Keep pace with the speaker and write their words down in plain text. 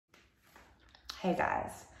Hey guys,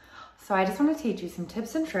 so I just want to teach you some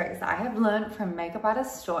tips and tricks that I have learned from makeup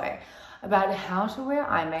artist Stoj about how to wear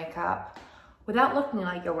eye makeup without looking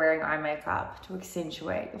like you're wearing eye makeup to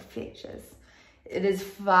accentuate your features. It is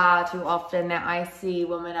far too often that I see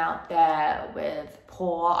women out there with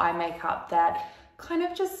poor eye makeup that kind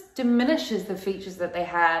of just diminishes the features that they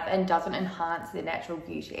have and doesn't enhance their natural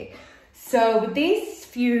beauty. So with these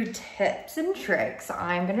few tips and tricks,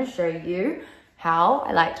 I'm going to show you how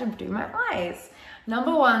I like to do my eyes.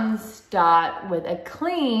 Number one, start with a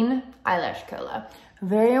clean eyelash curler.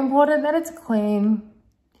 Very important that it's clean.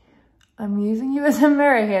 I'm using you as a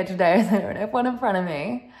mirror here today as I don't have one in front of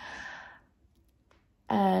me.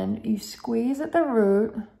 And you squeeze at the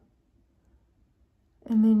root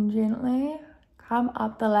and then gently come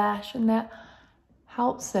up the lash, and that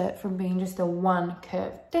helps it from being just a one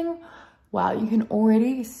curved thing. Wow, you can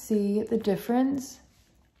already see the difference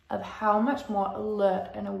of how much more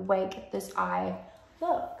alert and awake this eye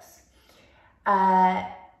looks.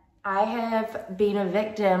 I have been a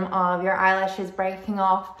victim of your eyelashes breaking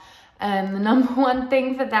off, and the number one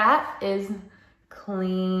thing for that is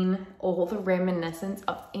clean all the reminiscence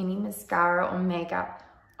of any mascara or makeup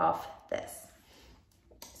off this.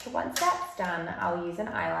 So once that's done, I'll use an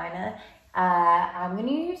eyeliner. I'm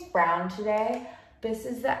gonna use brown today. This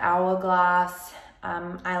is the Hourglass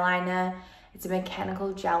eyeliner. It's a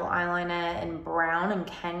mechanical gel eyeliner in brown and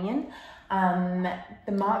Canyon.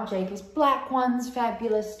 The Marc Jacobs black one's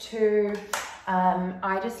fabulous too.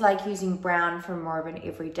 I just like using brown for more of an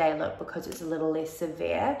everyday look because it's a little less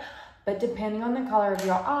severe. But depending on the color of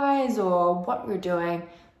your eyes or what you're doing,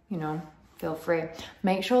 you know, feel free.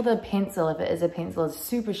 Make sure the pencil, if it is a pencil, is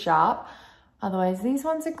super sharp. Otherwise, these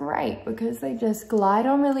ones are great because they just glide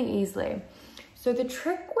on really easily. So the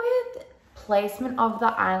trick with placement of the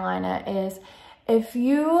eyeliner is if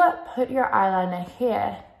you put your eyeliner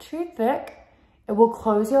here too thick, it will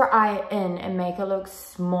close your eye in and make it look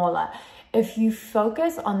smaller. If you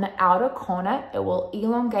focus on the outer corner, it will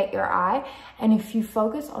elongate your eye. And if you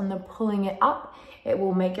focus on the pulling it up, it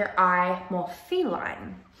will make your eye more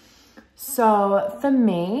feline. So for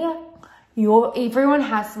me, everyone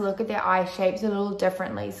has to look at their eye shapes a little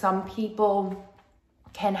differently. Some people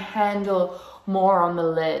can handle more on the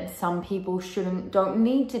lid. Some people don't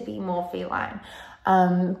need to be more feline.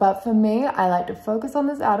 But for me, I like to focus on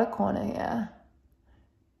this outer corner here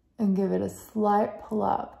and give it a slight pull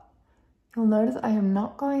up. You'll notice I am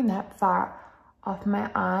not going that far off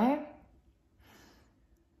my eye.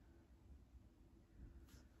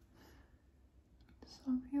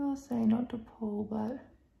 Some people say not to pull, but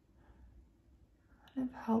it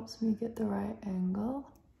helps me get the right angle.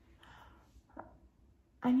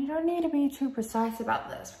 And you don't need to be too precise about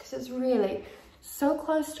this because it's really so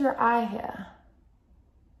close to your eye here.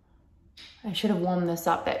 I should have warmed this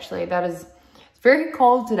up actually. It's very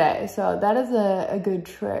cold today, so that is a good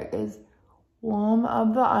trick, is warm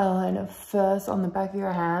up the eyeliner first on the back of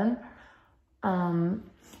your hand.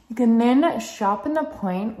 You can then sharpen the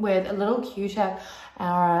point with a little Q-tip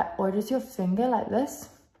or just your finger like this.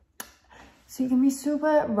 So you can be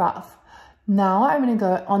super rough. Now I'm gonna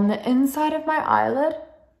go on the inside of my eyelid.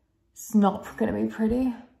 It's not gonna be pretty.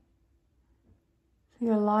 So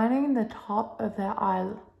you're lining the top of that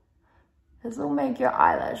eyelid. This will make your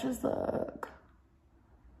eyelashes look.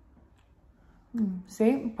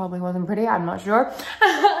 See, probably wasn't pretty, I'm not sure.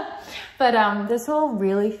 But this will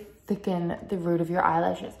really thicken the root of your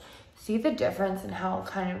eyelashes. See the difference in how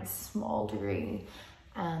kind of smoldery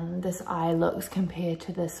this eye looks compared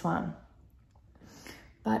to this one.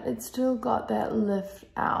 But it's still got that lift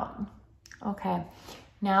out. Okay,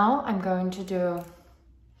 now I'm going to do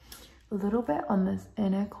a little bit on this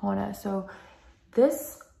inner corner. So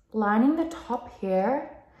this lining the top here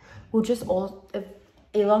will just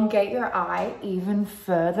elongate your eye even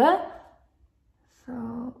further.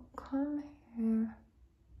 So come here.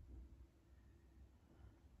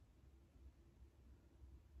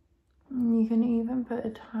 And you can even put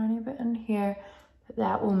a tiny bit in here.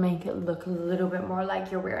 That will make it look a little bit more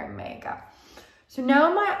like you're wearing makeup. So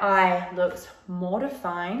now my eye looks more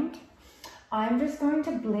defined. I'm just going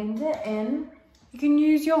to blend it in. You can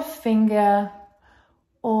use your finger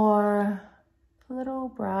or a little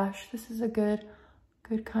brush. This is a good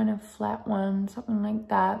kind of flat one, something like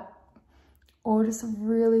that. Or just a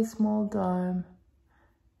really small dome.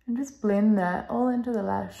 And just blend that all into the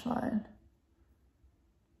lash line.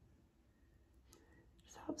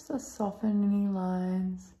 Helps to soften any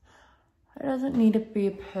lines. It doesn't need to be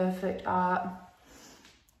a perfect art,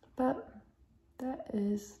 but that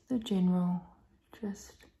is the general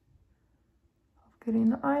gist of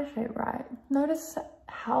getting the eye shape right. Notice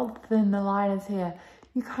how thin the line is here.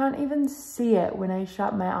 You can't even see it when I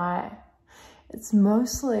shut my eye. It's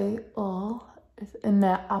mostly all in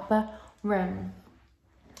the upper rim.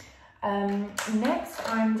 Next,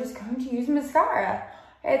 I'm just going to use mascara.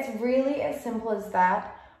 It's really as simple as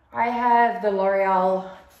that. I have the L'Oreal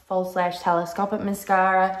False Lash Telescopic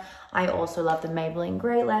Mascara. I also love the Maybelline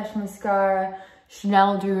Great Lash Mascara.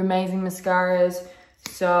 Chanel do amazing mascaras.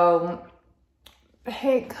 So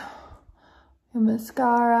pick your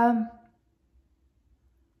mascara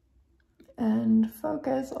and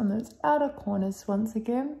focus on those outer corners once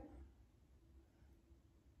again.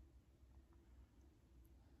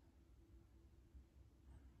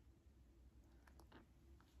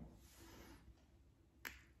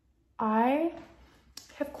 I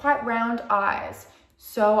have quite round eyes,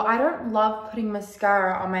 so I don't love putting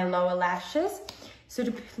mascara on my lower lashes. So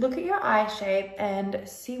to look at your eye shape and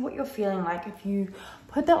see what you're feeling like, if you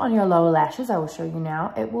put that on your lower lashes, I will show you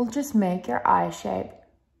now, it will just make your eye shape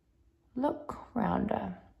look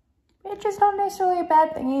rounder. It's just not necessarily a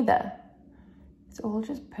bad thing either. It's all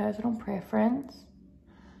just personal preference.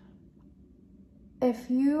 If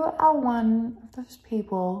you are one of those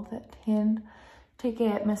people that tend to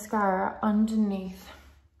get mascara underneath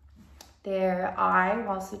their eye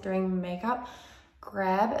whilst they're doing makeup,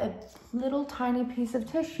 grab a little tiny piece of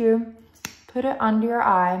tissue, put it under your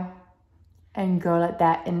eye, and go like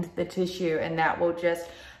that into the tissue, and that will just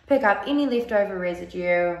pick up any leftover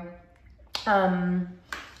residue. That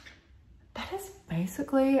is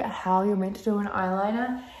basically how you're meant to do an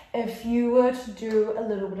eyeliner. If you were to do a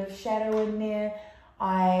little bit of shadow in there,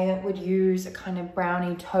 I would use a kind of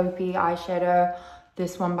brownie taupey eyeshadow.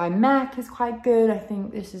 This one by MAC is quite good. I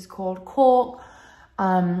think this is called Cork.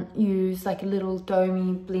 Use like a little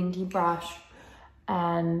domey blendy brush,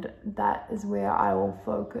 and that is where I will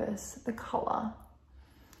focus the color.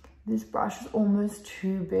 This brush is almost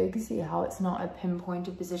too big. See how it's not a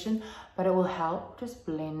pinpointed position, but it will help just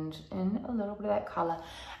blend in a little bit of that color.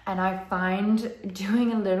 And I find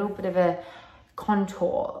doing a little bit of a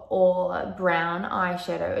contour or brown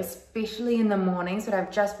eyeshadow, especially in the mornings when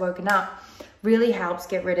I've just woken up, really helps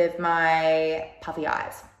get rid of my puffy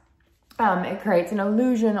eyes. It creates an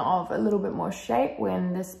illusion of a little bit more shape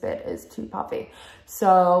when this bit is too puffy.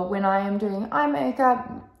 So when I am doing eye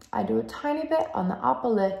makeup, I do a tiny bit on the upper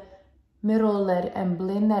lid, middle lid, and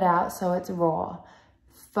blend that out so it's raw.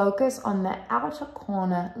 Focus on the outer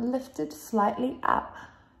corner, lifted slightly up.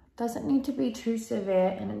 Doesn't need to be too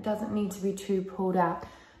severe, and it doesn't need to be too pulled out.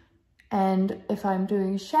 And if I'm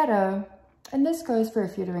doing shadow, and this goes for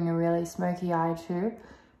if you're doing a really smoky eye too,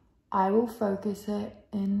 I will focus it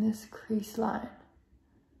in this crease line.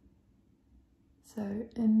 So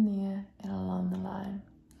in there and along the line.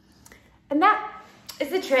 And that is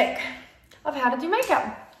the trick of how to do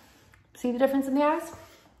makeup. See the difference in the eyes?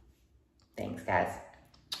 Thanks, guys.